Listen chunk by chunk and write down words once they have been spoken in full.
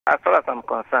As far as I'm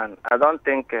concerned, I don't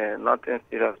think nothing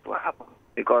serious will happen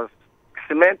because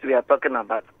cement we are talking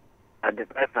about at the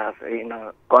price has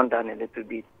gone down a little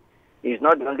bit. It's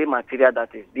not the only material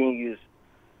that is being used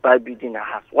by building a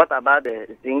house. What about the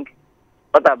zinc?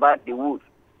 What about the wood?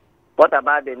 What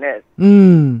about the net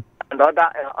and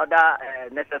other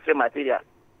necessary materials?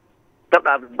 Talk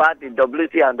about the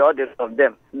WC and all the rest of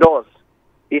them. Doors.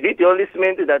 Is it the only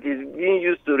cement that is being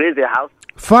used to raise a house?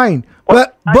 Fine,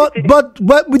 but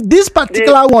with this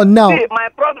particular one now. See my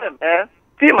problem.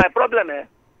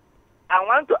 I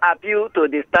want to appeal to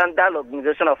the Standard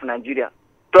Organization of Nigeria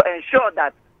to ensure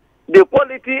that the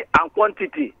quality and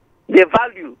quantity, the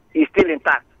value is still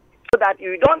intact, so that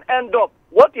you don't end up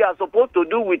what you are supposed to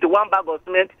do with 1 bag of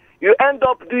cement, you end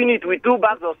up doing it with 2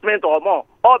 bags of cement or more,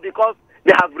 all because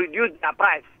they have reduced their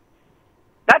price.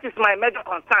 That is my major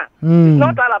concern. It's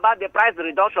not all about the price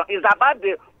reduction. It's about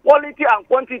the quality and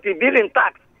quantity being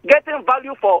intact, getting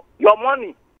value for your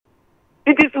money.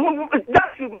 It is that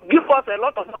should give us a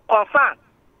lot of concern.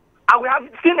 And we have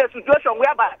seen a situation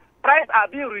whereby prices are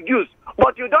being reduced,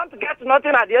 but you don't get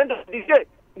nothing at the end of the day.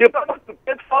 The product you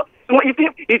pay for, it's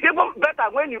even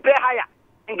better when you pay higher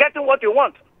and getting what you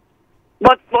want.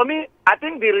 But for me, I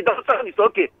think the reduction is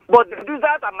okay. But the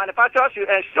producers and manufacturers should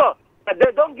ensure that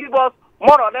they don't give us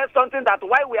more or less something that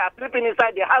while we are sleeping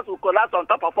inside, the house will collapse on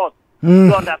top of us.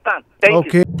 You understand?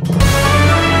 Thank you.